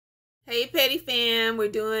Hey Petty fam, we're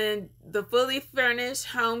doing the fully furnished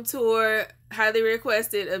home tour, highly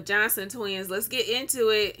requested, of Johnston twins. Let's get into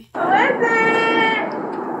it. Who is it?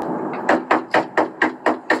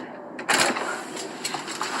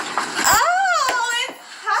 Oh, it's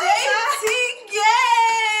JT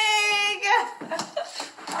Gang!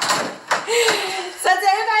 So to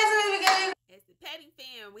everybody's in the beginning, It's the Petty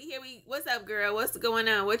fam. We here. What's up, girl? What's going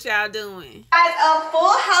on? What y'all doing? guys, a full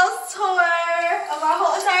house tour of our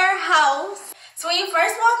whole entire house. So when you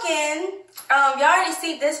first walk in, you already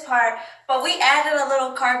see this part, but we added a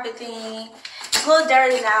little carpet thingy. It's a little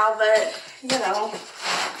dirty now, but you know,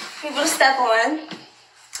 people to step on.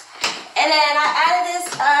 And then I added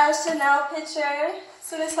this Chanel picture,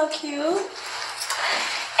 so it's so cute.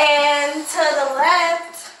 And to the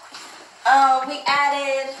left, we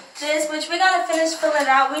added this, which we gotta finish filling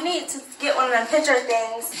out. We need to get one of the picture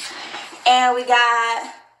things. And we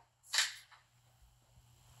got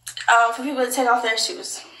for people to take off their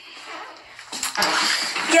shoes.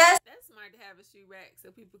 Yes. That's smart to have a shoe rack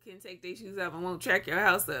so people can take their shoes off and won't track your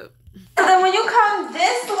house up. So then when you come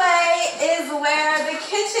this way is where the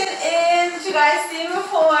kitchen is, that you guys seen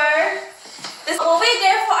before. What we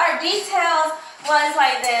did for our details was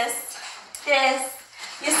like this.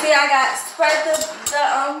 You see I got spread the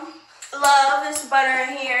love, this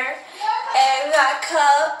butter in here. And we got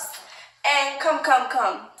cups and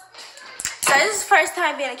come. So this is the first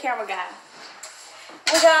time being a camera guy.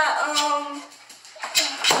 We got, I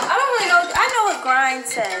don't really know, I know what grind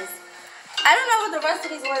says. I don't know what the rest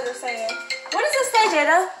of these words are saying. What does it say,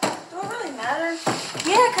 Jada? Do it really matter?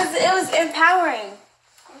 Yeah, because it was empowering.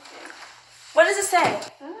 Okay. What does it say?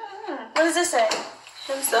 What does it say?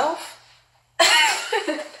 Himself?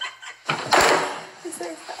 It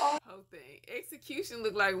says all. Whole thing. Execution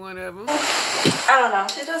looked like one of them. I don't know.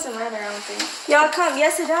 It doesn't matter, I don't think. Y'all come.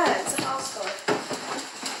 Yes, it does. It's an all store.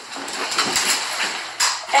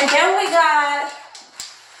 And then we got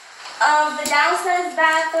the downstairs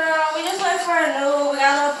bathroom. We just went for a new. We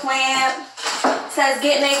got a little plant. It says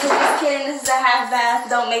get naked, just kidding. This is a half bath.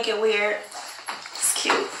 Don't make it weird. It's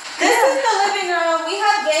cute. This is the living room. We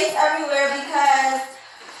have gates everywhere because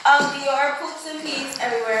of your poops and peas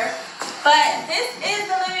everywhere. But this is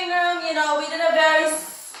the living room. You know, we did a very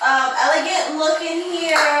elegant look in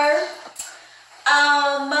here.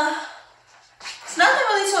 It's nothing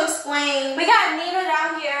really to explain. We got Nina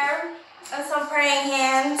down here and some praying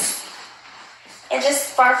hands and just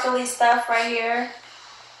sparkly stuff right here.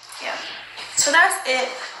 Yeah. So that's it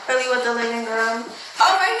really with the living room.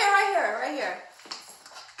 Oh, right here.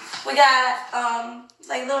 We got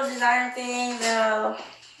like little designer things.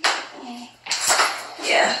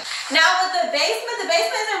 Yeah. Now with the basement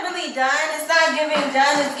isn't really done. It's not giving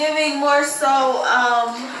done. It's giving more so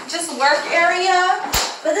just work area.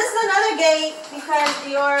 But this is another gate because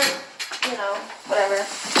you're, you know, whatever.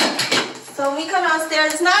 So we come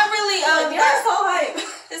downstairs. It's not really you're so hype.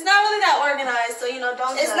 It's not really that organized. So you know,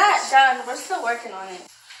 don't. It's not done. We're still working on it.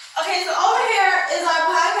 Okay, so over here is our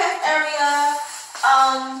podcast area.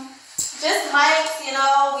 Just mics. You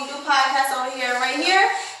know, we do podcasts over here. Right here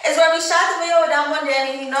is where we shot the video with Dumb One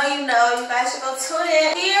Day. If you know, you know. You guys should go tune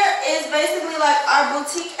in. Here is basically like our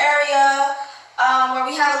boutique area where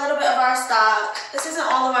we have a little bit of our stock. This isn't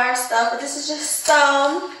all of our stuff, but this is just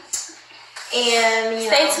some. And, you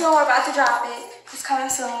know. Stay tuned. We're about to drop it. It's coming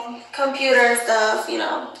soon. Computer stuff, you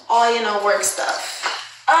know. All, you know, work stuff.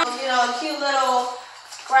 You know, a cute little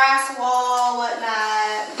grass wall,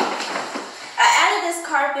 whatnot. I added this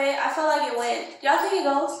carpet. I feel like it went. Y'all think it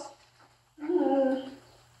goes? I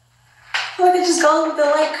feel like it just goes with the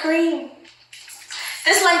light cream.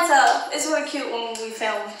 This lights up. It's really cute when we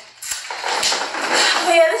film.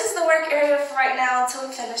 But yeah, this is the work area for right now until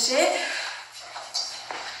we finish it.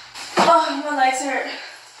 Oh, my legs hurt.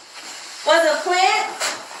 Was a plant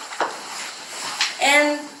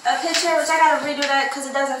and a picture, which I gotta redo that because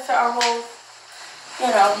it doesn't fit our whole, you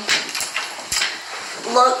know,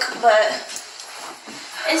 look, but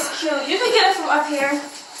it's cute. You can get it from up here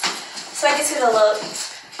so I can see the look.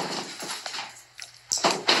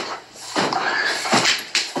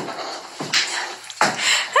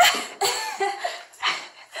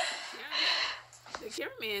 The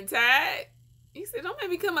cameraman tired. He said, "Don't make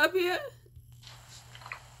me come up here."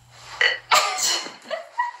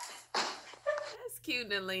 That's cute,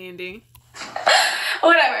 the landing.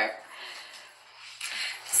 Whatever.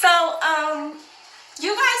 So,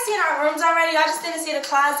 you guys seen our rooms already. Y'all just didn't see the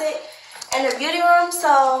closet and the beauty room.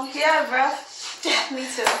 So, yeah, bro. Yeah, me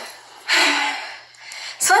too.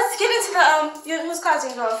 So let's get into the whose closet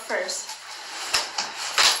you go first?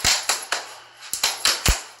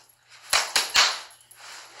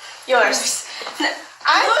 Yours.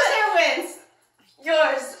 Loser wins.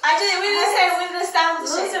 Yours. We didn't say we didn't establish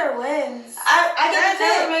it. Loser wins. I get to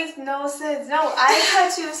pick. That makes no sense. No, I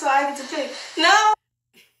cut you, so I get to pick. No.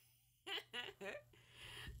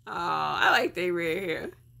 Oh, I like they red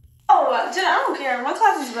hair. Oh, Jenna, I don't care. My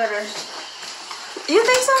class is better. You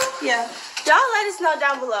think so? Yeah. Y'all let us know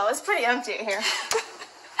down below. It's pretty empty in here.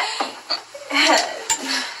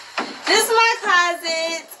 This is my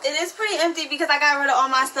closet. It is pretty empty because I got rid of all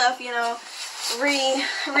my stuff, you know,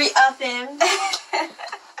 re-upping.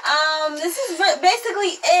 This is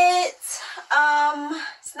basically it.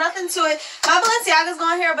 It's nothing to it. My Balenciaga's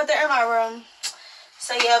going here, but they're in my room.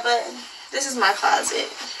 So yeah, but this is my closet.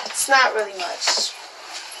 It's not really much.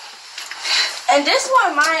 And this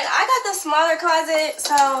one, mine, I got the smaller closet,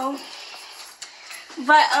 so.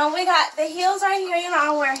 But we got the heels right here. You know, I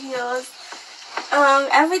don't wear heels.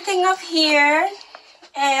 Everything up here,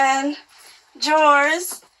 and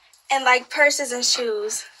drawers, and like purses and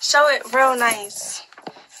shoes. Show it real nice.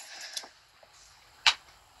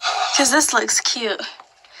 Cause this looks cute.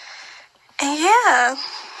 And yeah.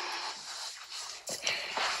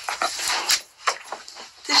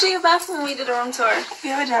 Did you get back when we did the room tour?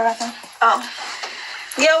 Yeah, we did everything. Oh.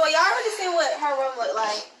 Yeah, well, y'all already seen what her room looked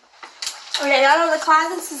like. Okay, y'all know the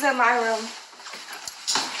closets is in my room.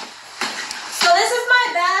 So this is my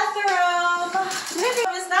bathroom.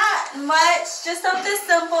 It's not much, just something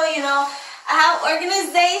simple, you know. I have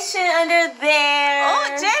organization under there. Oh,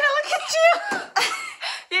 Jada, look at you.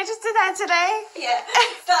 You just did that today? Yeah.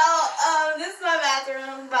 So, this is my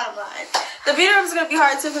bathroom, bottom line. The beauty room is going to be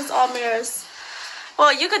hard too because it's all mirrors.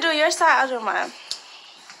 Well, you could do your side, I'll do mine.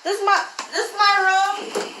 This is my room.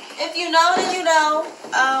 If you know, then you know.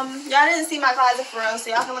 Y'all didn't see my closet for real, so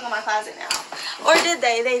y'all can look at my closet now. Or did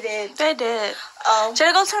they? They did. They did. Oh. Should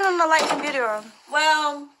I go turn on the light in the beauty room?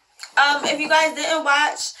 Well, if you guys didn't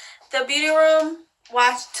watch the beauty room,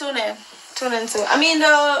 tune in. Tune into. I mean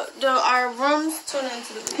our rooms. Tune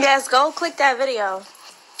into the video. Yes, go click that video.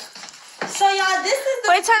 So y'all, this is the.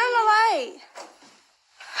 Wait, turn on the light.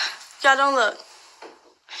 Y'all don't look.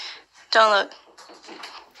 Don't look.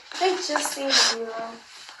 They just seen the beauty room.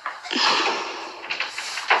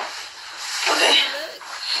 Okay.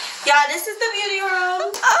 Y'all, this is the beauty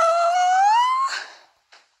room. Oh.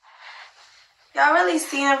 Y'all really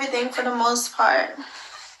seen everything for the most part.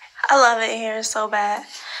 I love it here so bad.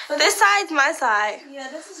 But this side's my side. Yeah,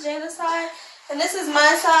 this is Jada's side. And this is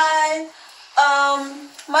my side.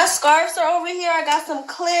 My scarves are over here. I got some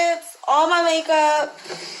clips, all my makeup.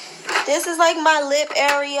 This is like my lip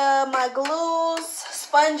area, my glues,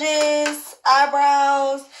 sponges,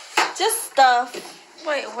 eyebrows, just stuff.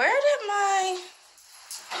 Wait, where did my...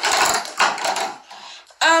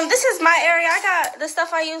 this is my area. I got the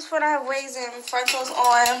stuff I use when I have wigs and frontals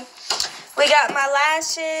on. We got my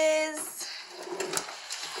lashes,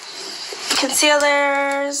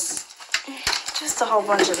 concealers, just a whole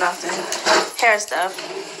bunch of nothing. Hair stuff.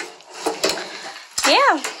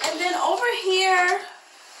 Yeah. And then over here,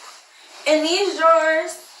 in these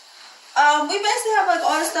drawers, we basically have like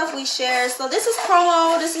all the stuff we share. So this is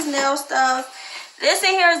promo, this is nail stuff. This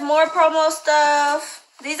in here is more promo stuff.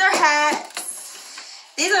 These are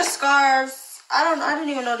hats. These are scarves. I didn't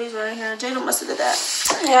even know these were in here. Jada must have did that.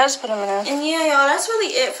 Yeah, I just put them in there. And yeah, y'all, that's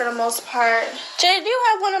really it for the most part. Jada, do you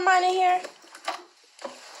have one of mine in here?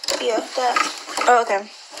 Yeah, that. Oh, okay.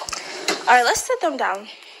 All right, let's sit them down.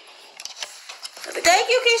 Thank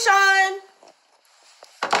you, Keyshawn.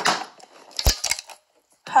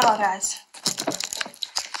 Hold on, guys.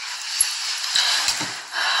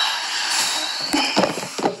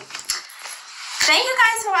 Thank you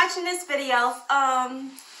guys for watching this video.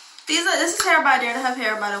 This is hair by Dare to have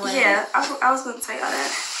hair, by the way. Yeah, I was gonna tell y'all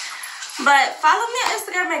that. But follow me on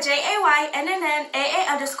Instagram at JAYNNAA_.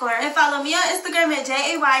 And follow me on Instagram at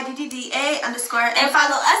JAYDDDA_. And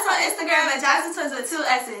follow us on Instagram at Johnston TWINZ with 2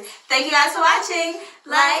 S's. Thank you guys for watching.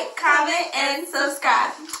 Like, comment, and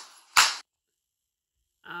subscribe.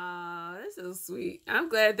 Oh, that's so sweet. I'm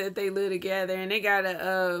glad that they live together and they got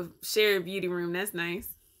a shared beauty room. That's nice.